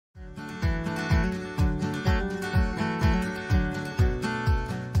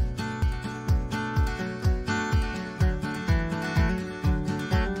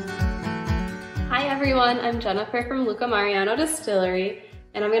everyone, I'm Jennifer from Luca Mariano Distillery,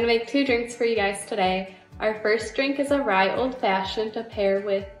 and I'm going to make two drinks for you guys today. Our first drink is a rye old fashioned to pair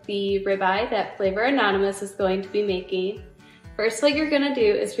with the ribeye that Flavor Anonymous is going to be making. First, what you're going to do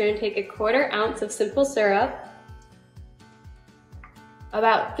is you're going to take a 1/4 ounce of simple syrup,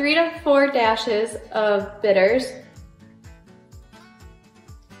 about 3 to 4 dashes of bitters,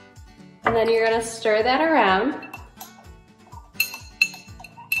 and then you're going to stir that around.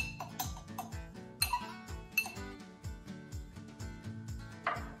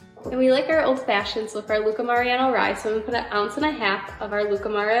 And we like our old fashions with our Luca Mariano rye, so I'm going to put 1.5 ounces of our Luca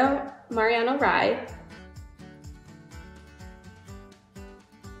Mariano rye.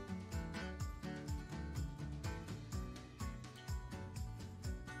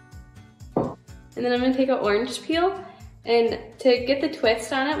 And then I'm going to take an orange peel, and to get the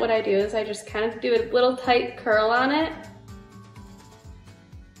twist on it, what I do is I just kind of do a little tight curl on it.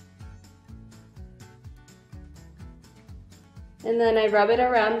 And then I rub it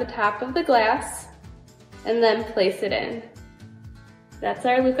around the top of the glass and then place it in. That's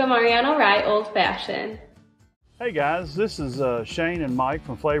our Luca Mariano Rye Old Fashioned. Hey guys, this is Shane and Mike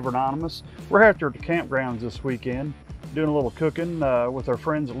from Flavor Anonymous. We're out there at the campgrounds this weekend doing a little cooking with our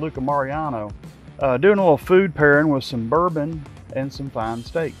friends at Luca Mariano. Doing a little food pairing with some bourbon and some fine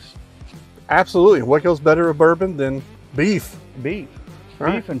steaks. Absolutely. What goes better with bourbon than beef? Beef.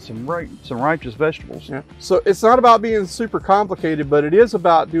 Right. Beef and some righteous vegetables. Yeah. So it's not about being super complicated, but it is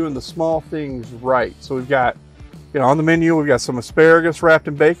about doing the small things right. So we've got, on the menu, we've got some asparagus wrapped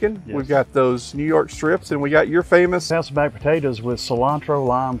in bacon. Yes. We've got those New York strips, and we got your famous Hasselback potatoes with cilantro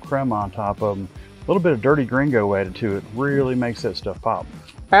lime crema on top of them. A little bit of dirty gringo added to it. Really makes that stuff pop.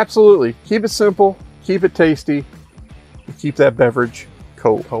 Absolutely. Keep it simple, keep it tasty, and keep that beverage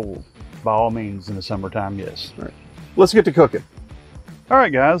cold. Cold. By all means in the summertime, yes. All right. Let's get to cooking. All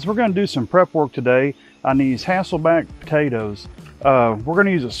right guys, we're going to do some prep work today on these Hasselback potatoes. We're going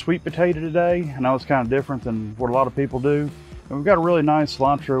to use a sweet potato today. I know it's kind of different than what a lot of people do. And we've got a really nice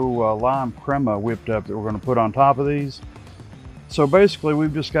cilantro lime crema whipped up that we're going to put on top of these. So basically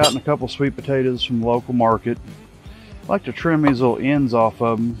we've just gotten a couple sweet potatoes from the local market. I like to trim these little ends off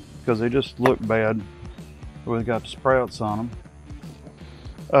of them because they just look bad. We've got the sprouts on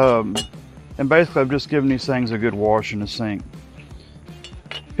them. And basically I've just given these things a good wash in the sink.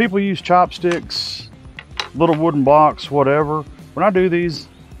 People use chopsticks, little wooden blocks, whatever. When I do these,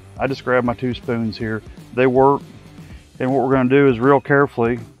 I just grab my 2 spoons here. They work. And what we're going to do is real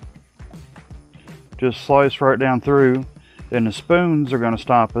carefully just slice right down through. And the spoons are going to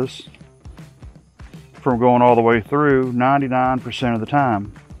stop us from going all the way through 99% of the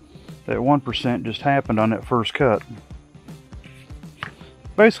time. That 1% just happened on that first cut.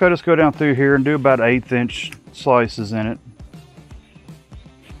 Basically, I just go down through here and do about 1/8 inch slices in it.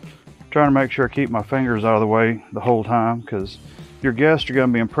 Trying to make sure I keep my fingers out of the way the whole time, because your guests are going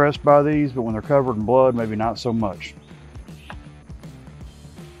to be impressed by these, but when they're covered in blood, maybe not so much.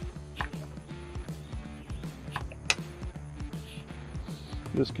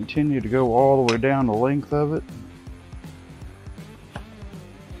 Just continue to go all the way down the length of it.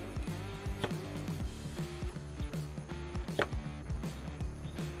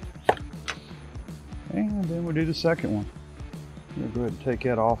 And then we do the second one. We'll go ahead and take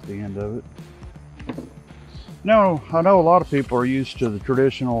that off the end of it. Now, I know a lot of people are used to the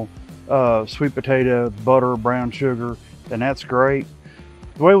traditional sweet potato, butter, brown sugar, and that's great.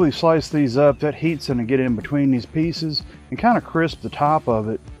 The way we slice these up, that heat's going to get in between these pieces and kind of crisp the top of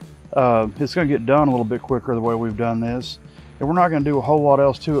it. It's going to get done a little bit quicker the way we've done this. And we're not going to do a whole lot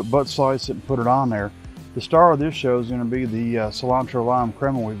else to it but slice it and put it on there. The star of this show is going to be the cilantro lime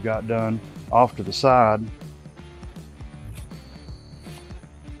crema we've got done off to the side.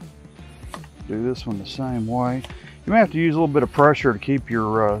 Do this one the same way. You may have to use a little bit of pressure to keep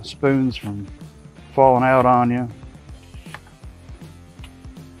your spoons from falling out on you.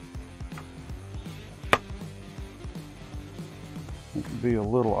 It can be a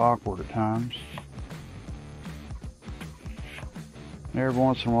little awkward at times. And every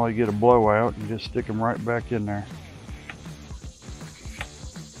once in a while you get a blowout and just stick them right back in there.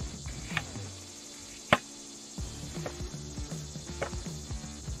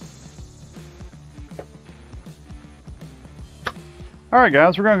 All right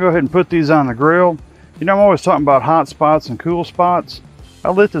guys, we're gonna go ahead and put these on the grill. You know, I'm always talking about hot spots and cool spots.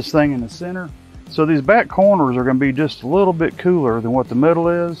 I lit this thing in the center. So these back corners are gonna be just a little bit cooler than what the middle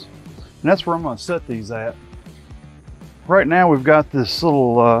is. And that's where I'm gonna set these at. Right now we've got this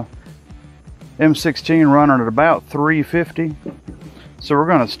little M16 running at about 350. So we're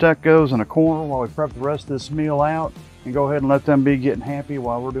gonna stack those in a corner while we prep the rest of this meal out. and go ahead and let them be getting happy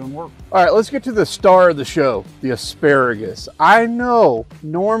while we're doing work. All right, let's get to the star of the show, the asparagus. I know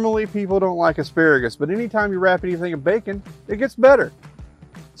normally people don't like asparagus, but anytime you wrap anything in bacon, it gets better.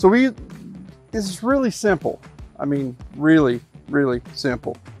 So this is really simple. I mean, really, really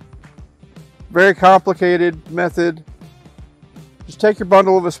simple. Very complicated method. Just take your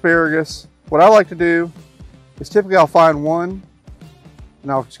bundle of asparagus. What I like to do is typically I'll find one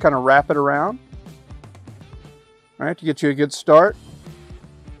and I'll just kind of wrap it around. All right, to get you a good start.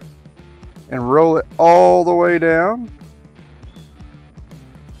 And roll it all the way down.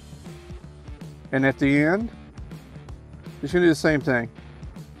 And at the end, just gonna do the same thing.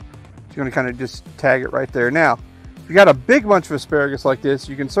 You're gonna kind of just tag it right there. Now, if you got a big bunch of asparagus like this,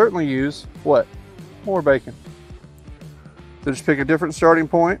 you can certainly use what? More bacon. So just pick a different starting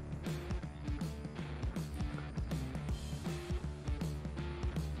point.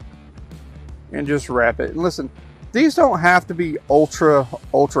 And just wrap it. And listen, these don't have to be ultra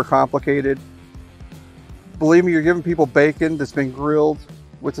complicated. Believe me, you're giving people bacon that's been grilled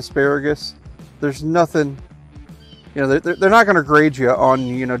with asparagus. There's nothing, you know, they're not going to grade you on,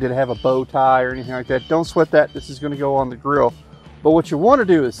 you know, did it have a bow tie or anything like that. Don't sweat that. This is going to go on the grill. But what you want to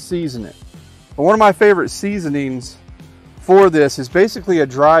do is season it. And one of my favorite seasonings for this is basically a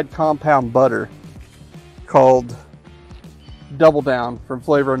dried compound butter called Double Down from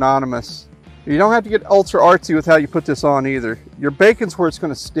Flavor Anonymous. You don't have to get ultra artsy with how you put this on either. Your bacon's where it's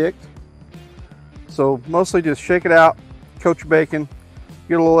going to stick. So mostly just shake it out, coat your bacon,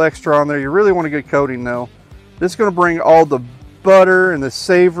 get a little extra on there. You really want a good coating though. This is going to bring all the butter and the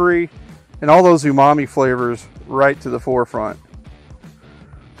savory and all those umami flavors right to the forefront.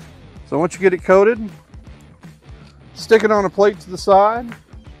 So once you get it coated, stick it on a plate to the side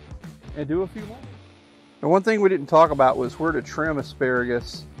and do a few more. And one thing we didn't talk about was where to trim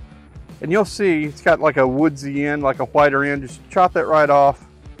asparagus. And you'll see it's got like a woodsy end, like a whiter end. Just chop that right off.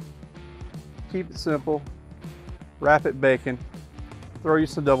 Keep it simple. Wrap it bacon. Throw you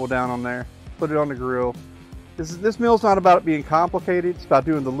some Double Down on there. Put it on the grill. This meal's not about it being complicated. It's about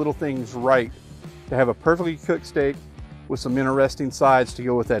doing the little things right to have a perfectly cooked steak with some interesting sides to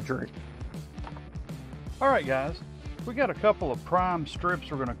go with that drink. All right, guys. We got a couple of prime strips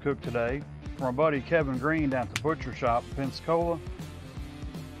we're going to cook today from our buddy Kevin Green down at the butcher shop in Pensacola.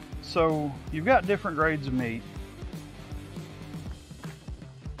 So you've got different grades of meat,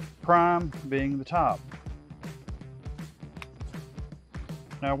 prime being the top.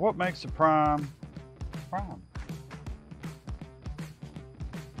 Now what makes a prime prime?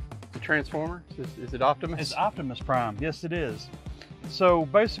 The Transformer? Is it Optimus? It's Optimus Prime, yes it is. So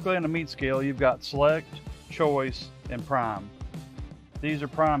basically on the meat scale you've got select, choice, and prime. These are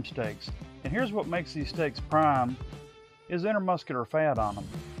prime steaks. And here's what makes these steaks prime is intermuscular fat on them.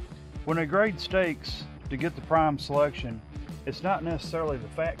 When they grade steaks to get the prime selection, it's not necessarily the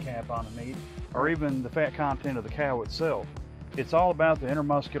fat cap on the meat or even the fat content of the cow itself. It's all about the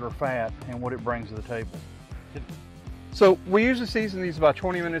intermuscular fat and what it brings to the table. So we usually season these about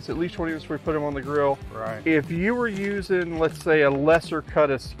 20 minutes, at least 20 minutes before we put them on the grill. Right. If you were using, let's say, a lesser cut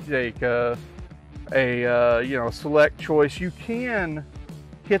of steak, you know, select choice, you can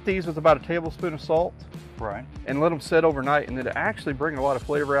hit these with about a tablespoon of salt. Right. And let them sit overnight, and it'll actually bring a lot of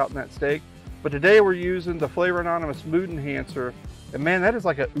flavor out in that steak. But today we're using the Flavor Anonymous Mood Enhancer, and man, that is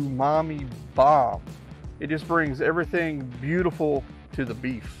like a umami bomb. It just brings everything beautiful to the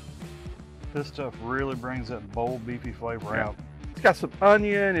beef. This stuff really brings that bold beefy flavor out. It's got some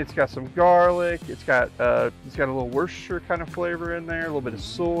onion, it's got some garlic, it's got a little Worcestershire kind of flavor in there, a little bit of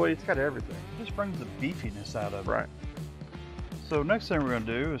soy, it's got everything. It just brings the beefiness out of it. Right. So next thing we're going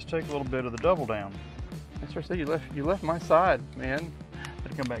to do is take a little bit of the Double Down. That's what I said, you left my side, man. I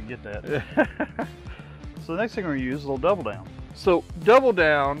had to come back and get that. So the next thing we're going to use is a little Double Down. So Double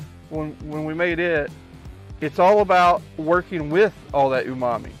Down, when we made it, it's all about working with all that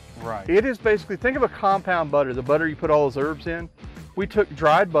umami. Right. It is basically, think of a compound butter, the butter you put all those herbs in. We took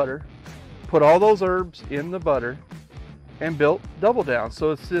dried butter, put all those herbs in the butter, and built Double Down.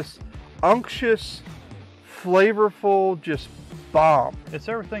 So it's this unctuous, flavorful, just bomb. It's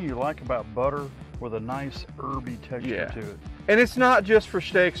everything you like about butter with a nice herby texture to it. And it's not just for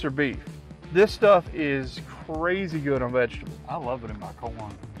steaks or beef. This stuff is crazy good on vegetables. I love it in my corn.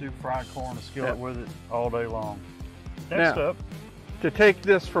 Do fried corn, a skillet with it all day long. Next up, to take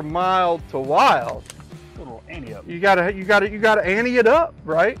this from mild to wild, a little ante up. You gotta ante it up,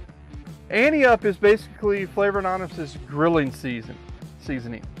 right? Ante up is basically Flavor Anonymous' grilling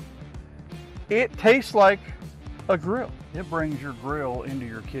seasoning. It tastes like a grill. It brings your grill into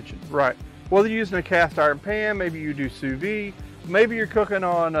your kitchen. Right. Whether you're using a cast iron pan, maybe you do sous vide, maybe you're cooking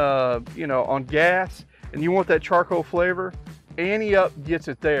on, on gas. and you want that charcoal flavor, Ante Up gets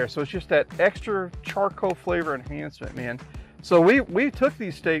it there. So it's just that extra charcoal flavor enhancement, man. So we took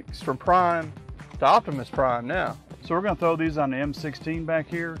these steaks from Prime to Optimus Prime now. So we're gonna throw these on the M16 back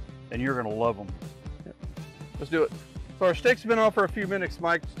here, and you're gonna love them. Yep. Let's do it. So our steaks have been on for a few minutes,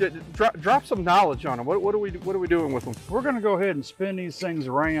 Mike. Drop some knowledge on them. What are we doing with them? We're gonna go ahead and spin these things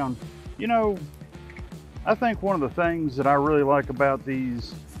around. You know, I think one of the things that I really like about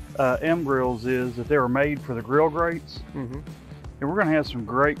these M grills is that they were made for the grill grates. Mm-hmm. And we're gonna have some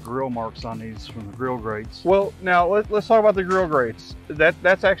great grill marks on these from the grill grates. Well, now let's talk about the grill grates.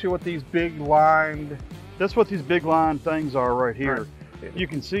 That's actually what these big lined. That's what these big line things are right here. Right. You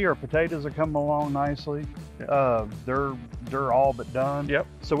can see our potatoes are coming along nicely. Yeah. They're all but done. Yep.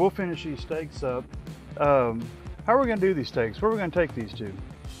 So we'll finish these steaks up. How are we gonna do these steaks? Where are we gonna take these to?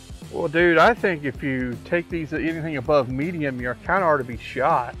 Well, dude, I think if you take these at anything above medium, you're kind of ought to be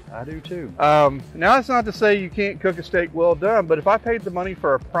shot. I do too. Now, that's not to say you can't cook a steak well done, but if I paid the money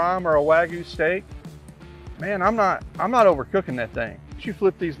for a prime or a Wagyu steak, man, I'm not overcooking that thing. You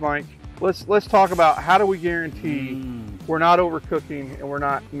flip these, Mike. Let's talk about how do we guarantee we're not overcooking and we're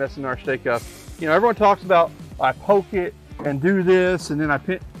not messing our steak up. You know, everyone talks about I poke it and do this and then I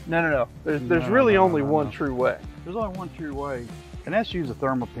pin. No. There's really only one true way. There's only one true way, and that's to use a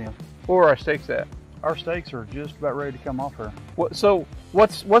thermopin. Where are our steaks at? Our steaks are just about ready to come off here. So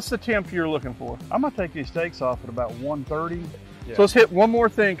what's the temp you're looking for? I'm gonna take these steaks off at about 130. Yeah. So let's hit one more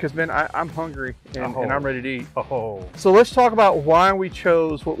thing, because man, I'm hungry and I'm ready to eat. Oh. So let's talk about why we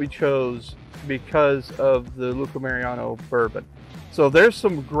chose what we chose because of the Luca Mariano bourbon. So there's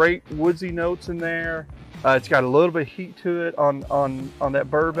some great woodsy notes in there. It's got a little bit of heat to it on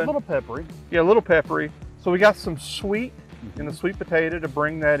that bourbon. A little peppery. Yeah, a little peppery. So we got some sweet in the sweet potato to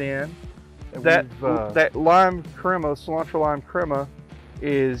bring that in. That lime crema, cilantro lime crema,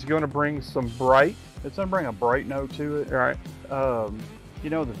 is going to bring some bright. It's going to bring a bright note to it. All right. You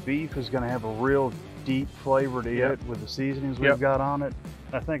know, the beef is going to have a real deep flavor to it with the seasonings we've got on it.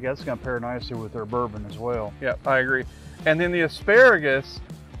 I think that's going to pair nicely with our bourbon as well. Yeah, I agree. And then the asparagus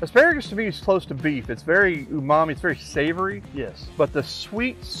to me is close to beef. It's very umami, it's very savory. Yes. But the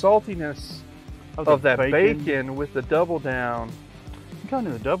sweet saltiness of that bacon with the double down. I'm telling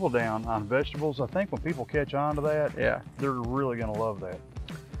you, the double down on vegetables, I think when people catch on to that, they're really going to love that.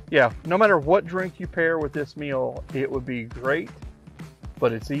 Yeah, no matter what drink you pair with this meal, it would be great,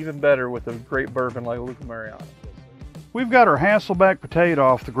 but it's even better with a great bourbon like Luca Mariano. We've got our Hasselback potato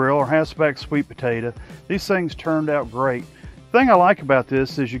off the grill, our Hasselback sweet potato. These things turned out great. The thing I like about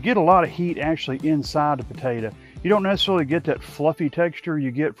this is you get a lot of heat actually inside the potato. You don't necessarily get that fluffy texture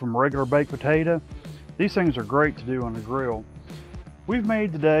you get from regular baked potato. These things are great to do on the grill. We've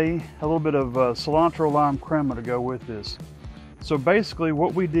made today a little bit of cilantro lime crema to go with this. So basically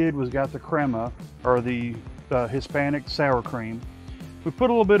what we did was got the crema, or the Hispanic sour cream. We put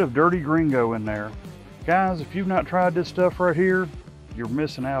a little bit of dirty gringo in there. Guys, if you've not tried this stuff right here, you're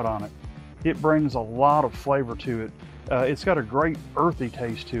missing out on it. It brings a lot of flavor to it. It's got a great earthy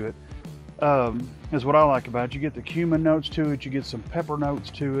taste to it. Is what I like about it. You get the cumin notes to it, you get some pepper notes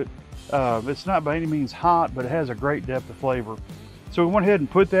to it. It's not by any means hot, but it has a great depth of flavor. So we went ahead and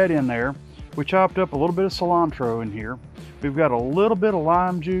put that in there. We chopped up a little bit of cilantro in here. We've got a little bit of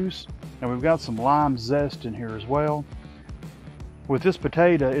lime juice, and we've got some lime zest in here as well. With this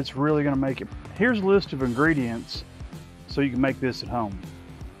potato, it's really going to make it. Here's a list of ingredients so you can make this at home.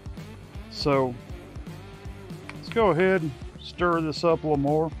 So let's go ahead and stir this up a little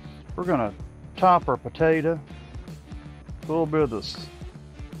more. We're going to top our potato with a little bit of this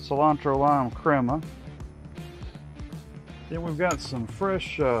cilantro lime crema. Then we've got some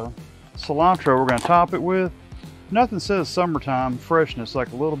fresh cilantro we're going to top it with. Nothing says summertime freshness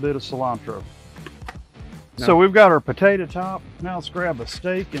like a little bit of cilantro. No. So we've got our potato top. Now let's grab a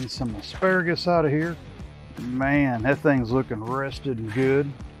steak and some asparagus out of here. Man, that thing's looking rested and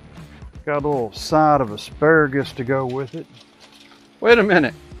good. Got a little side of asparagus to go with it. Wait a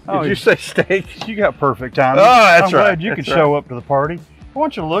minute. Did you say steak? You got perfect timing. Oh, that's I'm right. glad you could show up to the party. I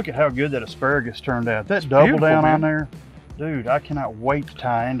want you to look at how good that asparagus turned out. That double down on there. Dude, I cannot wait to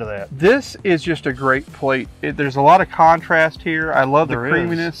tie into that. This is just a great plate. There's a lot of contrast here. I love the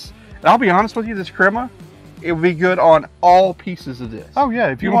creaminess. And I'll be honest with you, this crema, it would be good on all pieces of this. Oh yeah,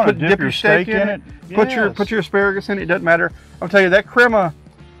 if you want to dip your steak in it, put your asparagus in it. It doesn't matter. I'll tell you that crema,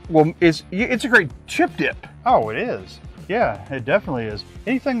 it's a great chip dip. Oh, it is. Yeah, it definitely is.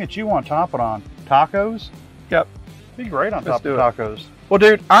 Anything that you want to top it on, tacos. Yep, be great on top of tacos. Well,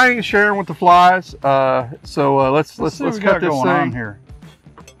 dude, I ain't sharing with the flies. So let's cut this thing on here.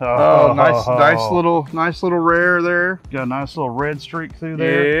 Oh, nice little rare there. Got a nice little red streak through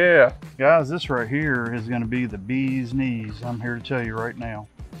there. Yeah. Guys, this right here is going to be the bee's knees. I'm here to tell you right now.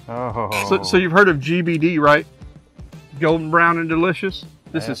 Oh. So you've heard of GBD, right? Golden brown and delicious.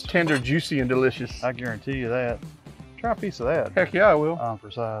 This is tender, juicy, and delicious. I guarantee you that. Try a piece of that. Heck yeah, I will. For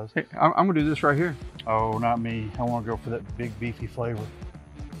size. Hey, I'm going to do this right here. Oh, not me. I want to go for that big beefy flavor.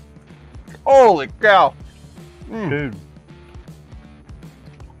 Holy cow. Dude.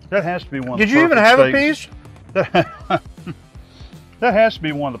 That has to be one of the Did you even have steaks. a piece? That has to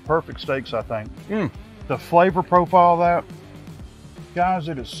be one of the perfect steaks, I think. The flavor profile of that, guys,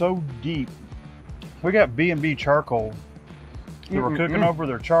 it is so deep. We got B&B charcoal that we're cooking over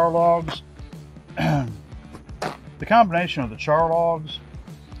their char logs. The combination of the char logs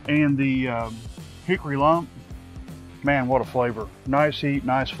and the hickory lump, man, what a flavor. Nice heat,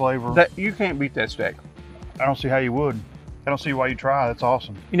 nice flavor. You can't beat that steak. I don't see how you would. I don't see why you try. That's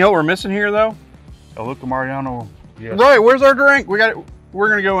awesome. You know what we're missing here, though? A Luca Mariano. Yes. Right, where's our drink? We're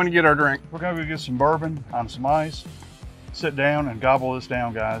gonna go in and get our drink. We're gonna go get some bourbon on some ice, sit down and gobble this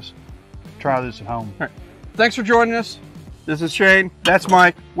down, guys. Try this at home. All right. Thanks for joining us. This is Shane. That's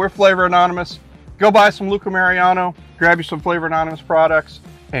Mike. We're Flavor Anonymous. Go buy some Luca Mariano, grab you some Flavor Anonymous products,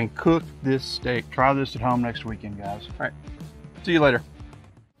 and cook this steak. Try this at home next weekend, guys. All right. See you later.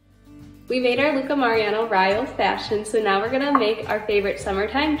 We made our Luca Mariano rye old fashioned, so now we're gonna make our favorite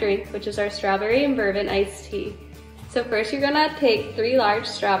summertime drink, which is our strawberry and bourbon iced tea. So first you're gonna take 3 large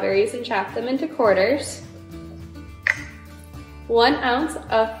strawberries and chop them into quarters. 1 ounce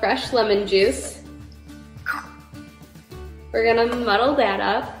of fresh lemon juice. We're gonna muddle that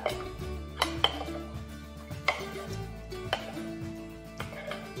up.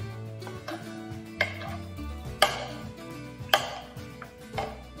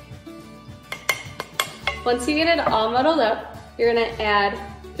 Once you get it all muddled up, you're gonna add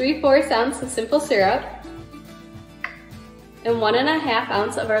 3/4 ounce of simple syrup and 1.5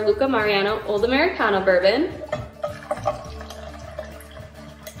 ounce of our Luca Mariano Old Americano bourbon.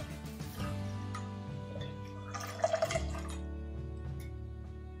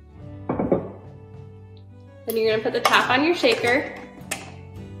 Then you're gonna put the top on your shaker.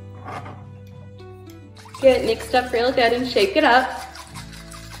 Get it mixed up real good and shake it up.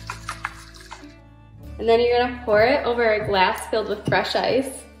 And then you're gonna pour it over a glass filled with fresh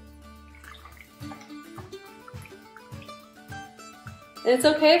ice. And it's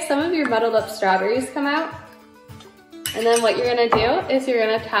okay if some of your muddled up strawberries come out. And then what you're gonna do is you're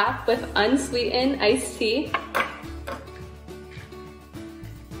gonna top with unsweetened iced tea.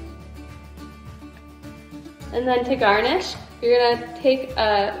 And then to garnish, you're gonna take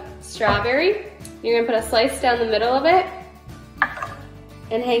a strawberry, you're gonna put a slice down the middle of it,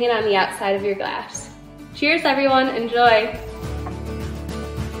 and hang it on the outside of your glass. Cheers everyone, enjoy!